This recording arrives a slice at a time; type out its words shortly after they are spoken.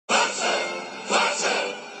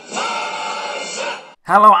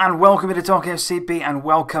Hello and welcome to Talk FCB and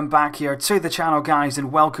welcome back here to the channel, guys,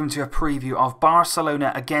 and welcome to a preview of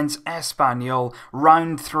Barcelona against Espanyol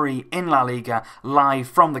round 3 in La Liga, live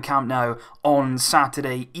from the Camp Nou on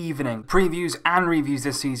Saturday evening. Previews and reviews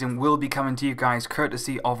this season will be coming to you guys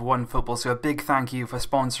courtesy of OneFootball, so a big thank you for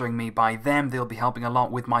sponsoring me by them. They'll be helping a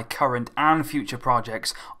lot with my current and future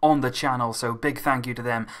projects on the channel, so big thank you to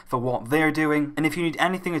them for what they're doing. And if you need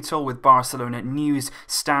anything at all with Barcelona news,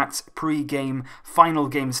 stats, pre-game, final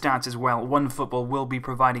game stats as well, OneFootball will be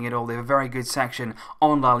providing it all. They have a very good section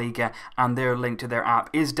on La Liga and their link to their app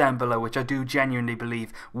is down below, which I do genuinely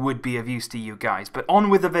believe would be of use to you guys. But on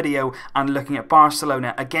with the video and looking at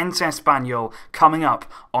Barcelona against Espanyol coming up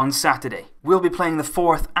on Saturday. We'll be playing the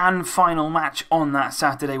fourth and final match on that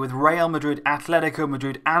Saturday with Real Madrid, Atletico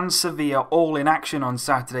Madrid and Sevilla all in action on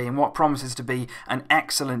Saturday in what promises to be an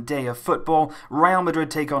excellent day of football. Real Madrid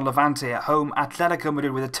take on Levante at home, Atletico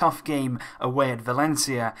Madrid with a tough game away at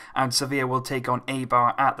Valencia, and Sevilla will take on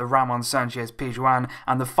Eibar at the Ramon Sanchez Pizjuan.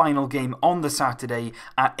 And the final game on the Saturday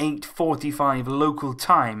at 8:45 local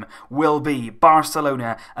time will be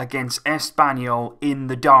Barcelona against Espanyol in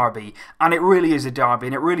the derby. And it really is a derby,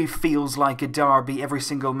 and it really feels like a derby. Every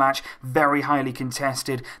single match very highly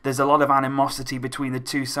contested. There's a lot of animosity between the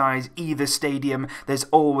two sides. Either stadium, there's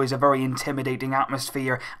always a very intimidating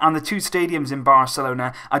atmosphere, and the two stadiums in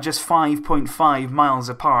Barcelona are just 5.5 miles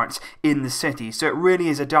apart in the city. So it really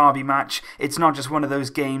is a derby match. It's not just one of those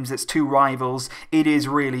games that's two rivals. It is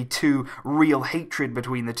really two real hatred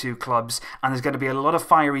between the two clubs, and there's going to be a lot of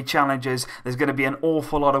fiery challenges. There's going to be an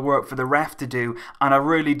awful lot of work for the ref to do, and I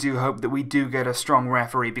really do hope that we do get a strong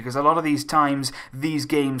referee, because a lot of these times these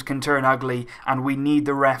games can turn ugly and we need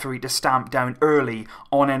the referee to stamp down early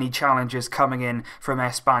on any challenges coming in from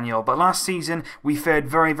Espanyol. But last season we fared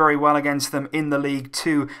very well against them in the league.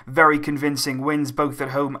 Two very convincing wins both at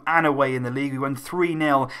home and away in the league. We won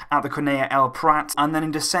 3-0 at the Cornellà El Prat, and then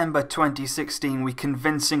in December 2016 we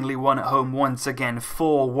convincingly won at home once again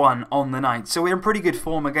 4-1 on the night. So we're in pretty good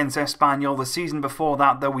form against Espanyol. The season before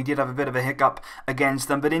that though we did have a bit of a hiccup against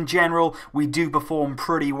them, but in general we do perform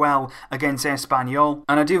pretty well against Espanyol.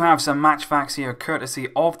 And I do have some match facts here courtesy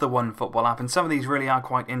of the OneFootball app, and some of these really are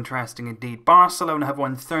quite interesting indeed. Barcelona have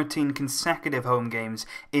won 13 consecutive home games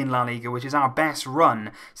in La Liga, which is our best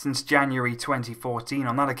run since January 2014.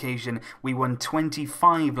 On that occasion we won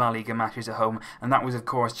 25 La Liga matches at home, and that was of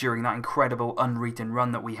course during that incredible unbeaten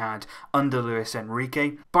run that we had under Luis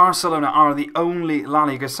Enrique. Barcelona are the only La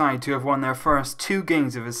Liga side to have won their first two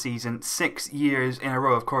games of a season 6 years in a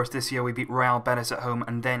row. Of course this year we beat Real Betis at home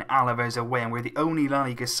and then Alaves away, and we're the only La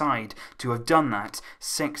Liga side to have done that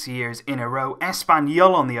 6 years in a row.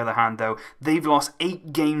 Espanyol, on the other hand, though, they've lost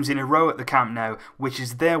 8 games in a row at the Camp Nou, which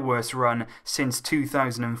is their worst run since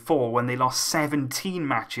 2004, when they lost 17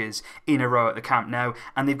 matches in a row at the Camp Nou,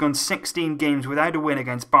 and they've gone 16 games without a win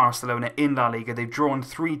against Barcelona in La Liga. They've drawn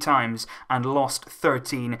 3 times and lost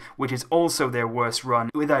 13, which is also their worst run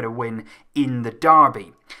without a win in the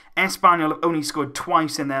derby. Espanyol have only scored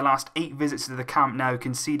twice in their last 8 visits to the Camp Nou,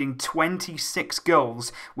 conceding 26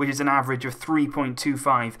 goals, which is an average of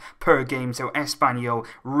 3.25 per game, so Espanyol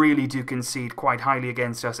really do concede quite highly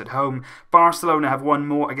against us at home. Barcelona have won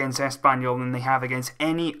more against Espanyol than they have against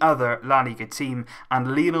any other La Liga team,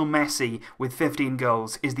 and Lionel Messi, with 15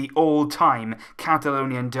 goals, is the all-time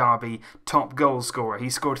Catalonian derby top goal scorer. He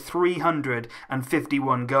scored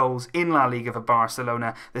 351 goals in La Liga for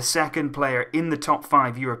Barcelona, the second player in the top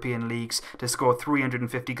 5 European leagues to score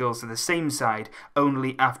 350 goals to the same side,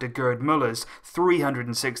 only after Gerd Muller's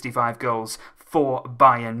 365 goals for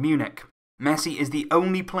Bayern Munich. Messi is the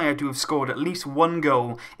only player to have scored at least 1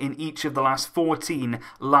 goal in each of the last 14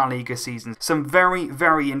 La Liga seasons. Some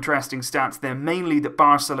very interesting stats there, mainly that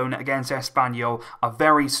Barcelona against Espanyol are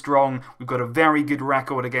very strong. We've got a very good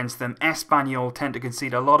record against them. Espanyol tend to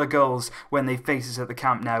concede a lot of goals when they face us at the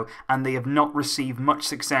Camp Nou, and they have not received much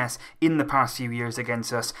success in the past few years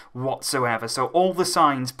against us whatsoever. So all the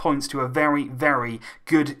signs points to a very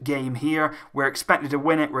good game here. We're expected to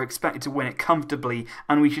win it. We're expected to win it comfortably,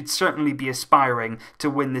 and we should certainly be aspiring to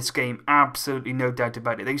win this game, absolutely no doubt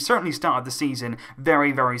about it. They certainly started the season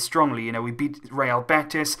very strongly. You know, we beat Real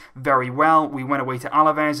Betis very well. We went away to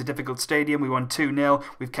Alaves, a difficult stadium. We won 2-0.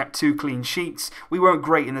 We've kept 2 clean sheets. We weren't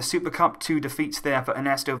great in the Super Cup, 2 defeats there for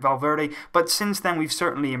Ernesto Valverde, but since then we've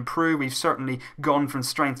certainly improved. We've certainly gone from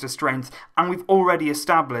strength to strength, and we've already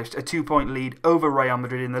established a 2-point lead over Real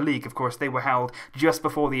Madrid in the league. Of course, they were held just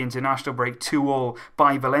before the international break 2-2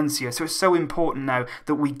 by Valencia, so it's so important now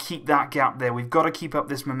that we keep that gap gap there. We've got to keep up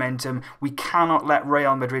this momentum. We cannot let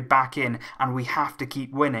Real Madrid back in, and we have to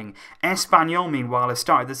keep winning. Espanyol, meanwhile, has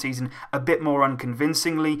started the season a bit more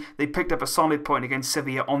unconvincingly. They picked up a solid point against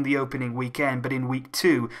Sevilla on the opening weekend, but in week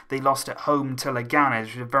 2 they lost at home to Leganes,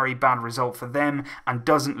 which is a very bad result for them and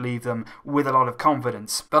doesn't leave them with a lot of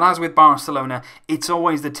confidence. But as with Barcelona, it's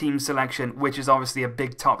always the team selection, which is obviously a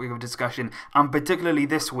big topic of discussion, and particularly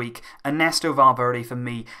this week, Ernesto Valverde, for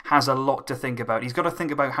me, has a lot to think about. He's got to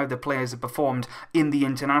think about how the players have performed in the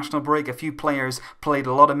international break. A few players played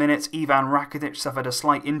a lot of minutes. Ivan Rakitic suffered a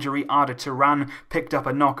slight injury. Arda Turan picked up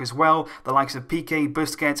a knock as well. The likes of Piqué,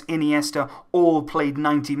 Busquets, Iniesta all played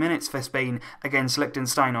 90 minutes for Spain against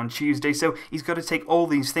Liechtenstein on Tuesday. So he's got to take all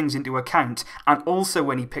these things into account. And also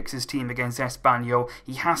when he picks his team against Espanyol,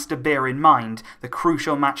 he has to bear in mind the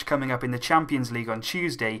crucial match coming up in the Champions League on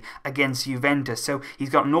Tuesday against Juventus. So he's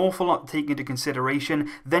got an awful lot to take into consideration.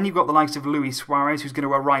 Then you've got the likes of Luis Suarez, who's going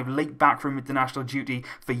to arrive late back from international duty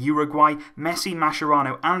for Uruguay. Messi,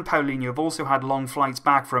 Mascherano and Paulinho have also had long flights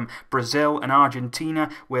back from Brazil and Argentina,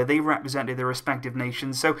 where they represented their respective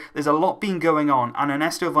nations. So there's a lot been going on, and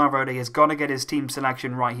Ernesto Valverde has got to get his team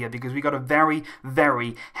selection right here, because we've got a very,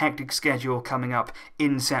 very hectic schedule coming up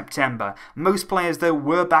in September. Most players, though,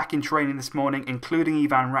 were back in training this morning, including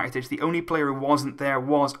Ivan Rakitic. The only player who wasn't there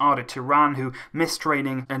was Arda Turan, who missed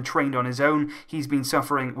training and trained on his own. He's been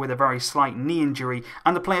suffering with a very slight knee injury,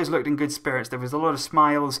 and the players looked in good spirits. There was a lot of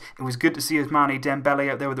smiles. It was good to see Ousmane Dembele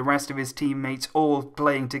out there with the rest of his teammates, all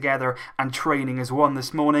playing together and training as one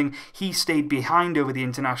this morning. He stayed behind over the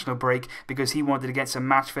international break because he wanted to get some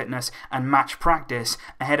match fitness and match practice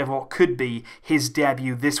ahead of what could be his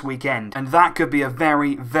debut this weekend. And that could be a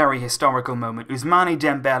very, very historical moment. Ousmane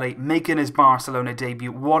Dembele making his Barcelona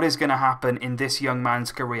debut. What is going to happen in this young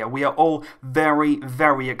man's career? We are all very,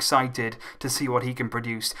 very excited to see what he can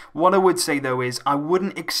produce. What I would say, though, is I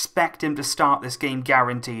wouldn't expect him to start this game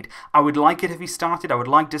guaranteed. I would like it if he started. I would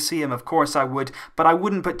like to see him, of course I would, but I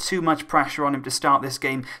wouldn't put too much pressure on him to start this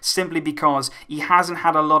game, simply because he hasn't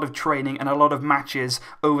had a lot of training and a lot of matches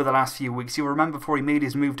over the last few weeks. You'll remember before he made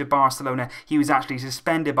his move to Barcelona, he was actually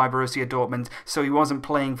suspended by Borussia Dortmund, so he wasn't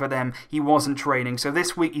playing for them, he wasn't training. So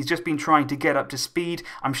this week he's just been trying to get up to speed.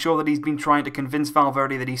 I'm sure that he's been trying to convince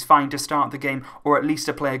Valverde that he's fine to start the game, or at least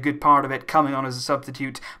to play a good part of it, coming on as a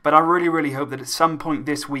substitute. But I really, really hope that at some point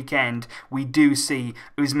this weekend we do see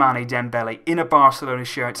Ousmane Dembele in a Barcelona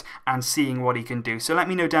shirt and seeing what he can do. So let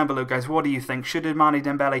me know down below, guys, what do you think? Should Ousmane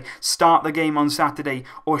Dembele start the game on Saturday,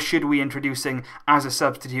 or should we introduce him as a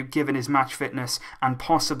substitute given his match fitness and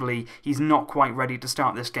possibly he's not quite ready to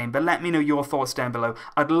start this game? But let me know your thoughts down below.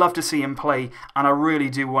 I'd love to see him play, and I really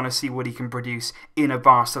do want to see what he can produce in a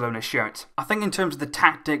Barcelona shirt. I think in terms of the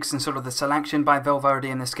tactics and sort of the selection by Valverde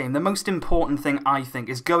in this game, the most important thing I think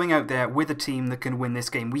is going out there with a team that can win this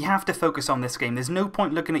game. We have to focus on this game. There's no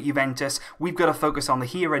point looking at Juventus. We've got to focus on the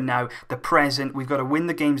here and now, the present. We've got to win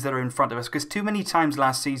the games that are in front of us, because too many times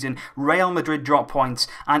last season Real Madrid dropped points,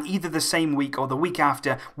 and either the same week or the week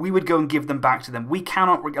after we would go and give them back to them. We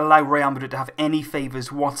cannot allow Real Madrid to have any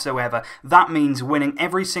favours whatsoever. That means winning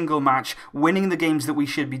every single match, winning the games that we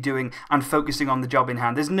should be doing, and focusing on the job in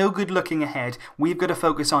hand. There's no good looking ahead. We've got to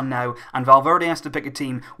focus on now, and Valverde has to pick a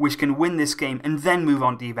team which can win this game and then move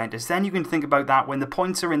on to Juventus. Then you can think about that when the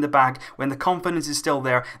points are in the bag, when the confidence is still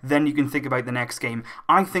there, then you can think about the next game.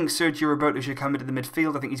 I think Sergio Roberto should come into the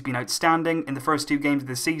midfield. I think he's been outstanding in the first 2 games of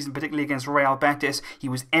the season, particularly against Real Betis. He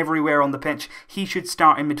was everywhere on the pitch. He should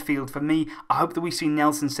start in midfield for me. I hope that we see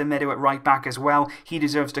Nelson Semedo at right back as well. He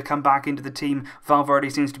deserves to come back into the team. Valverde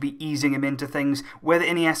seems to be easing him into things. Whether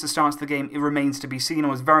Iniesta starts the game, it remains to be seen. I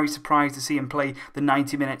was very surprised to see him play the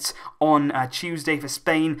 90 minutes on Tuesday for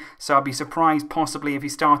Spain, so I'd be surprised possibly if he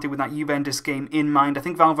started with that Juventus game in mind. I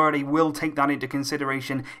think Valverde will take that into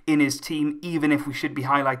consideration in his team, even if we should be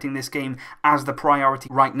highlighting this game as the priority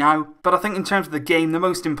right now. But I think in terms of the game, the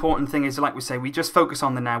most important thing is, like we say, we just focus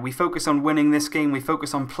on the now. We focus on winning this game. We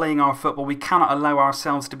focus on playing our football. We cannot allow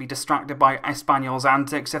ourselves to be distracted by Espanyol's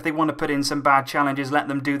antics. If they want to put in some bad challenges, let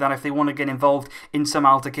them do that. If they want to get involved in some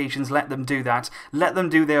altercations, let them do that. Let them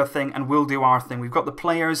do their thing and we'll do our thing. We've got the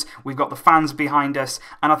players, we've got the fans behind us,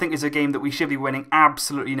 and I think it's a game that we should be winning,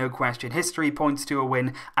 absolutely no question. History points to a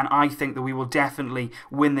win, and I think that we will definitely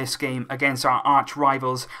win this game against our arch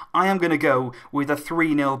rivals. I am going to go with a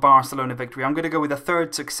 3-0 Barcelona victory. I'm going to go with a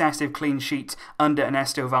 3rd successive clean sheet under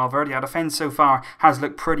Ernesto Valverde. Our defence so far has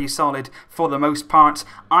looked pretty solid for the most part.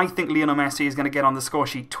 I think Lionel Messi is going to get on the score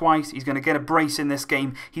sheet twice. He's going to get a brace in this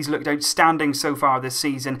game. He's looked outstanding so far this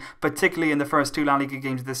season, particularly in the first 2 La Liga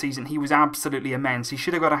games of the season. He was absolutely immense. He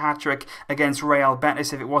should have got a hat-trick against Real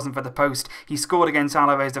Betis if it wasn't for the post. He scored against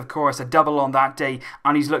Alaves, of course, a double on that day. Messi,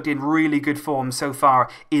 and he's looked in really good form so far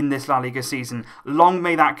in this La Liga season. Long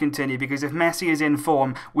may that continue, because if Messi is in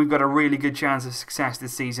form, we've got a really good chance of success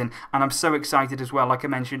this season, and I'm so excited as well, like I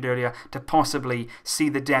mentioned earlier, to possibly see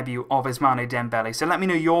the debut of Ousmane Dembele. So let me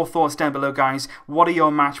know your thoughts down below, guys. What are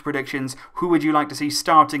your match predictions? Who would you like to see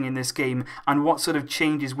starting in this game, and what sort of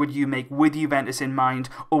changes would you make with Juventus in mind,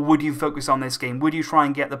 or would you focus on this game? Would you try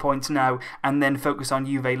and get the points now and then focus on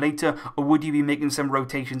Juve later, or would you be making some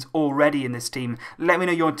rotations already in this team? Let me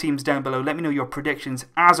know your teams down below. Let me know your predictions.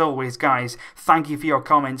 As always, guys, thank you for your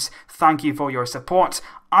comments. Thank you for your support.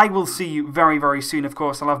 I will see you very, very soon, of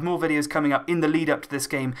course. I'll have more videos coming up in the lead up to this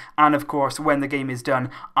game, and of course, when the game is done,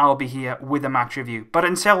 I'll be here with a match review. But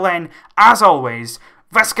until then, as always,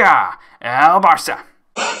 Vesca El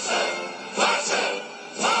Barça!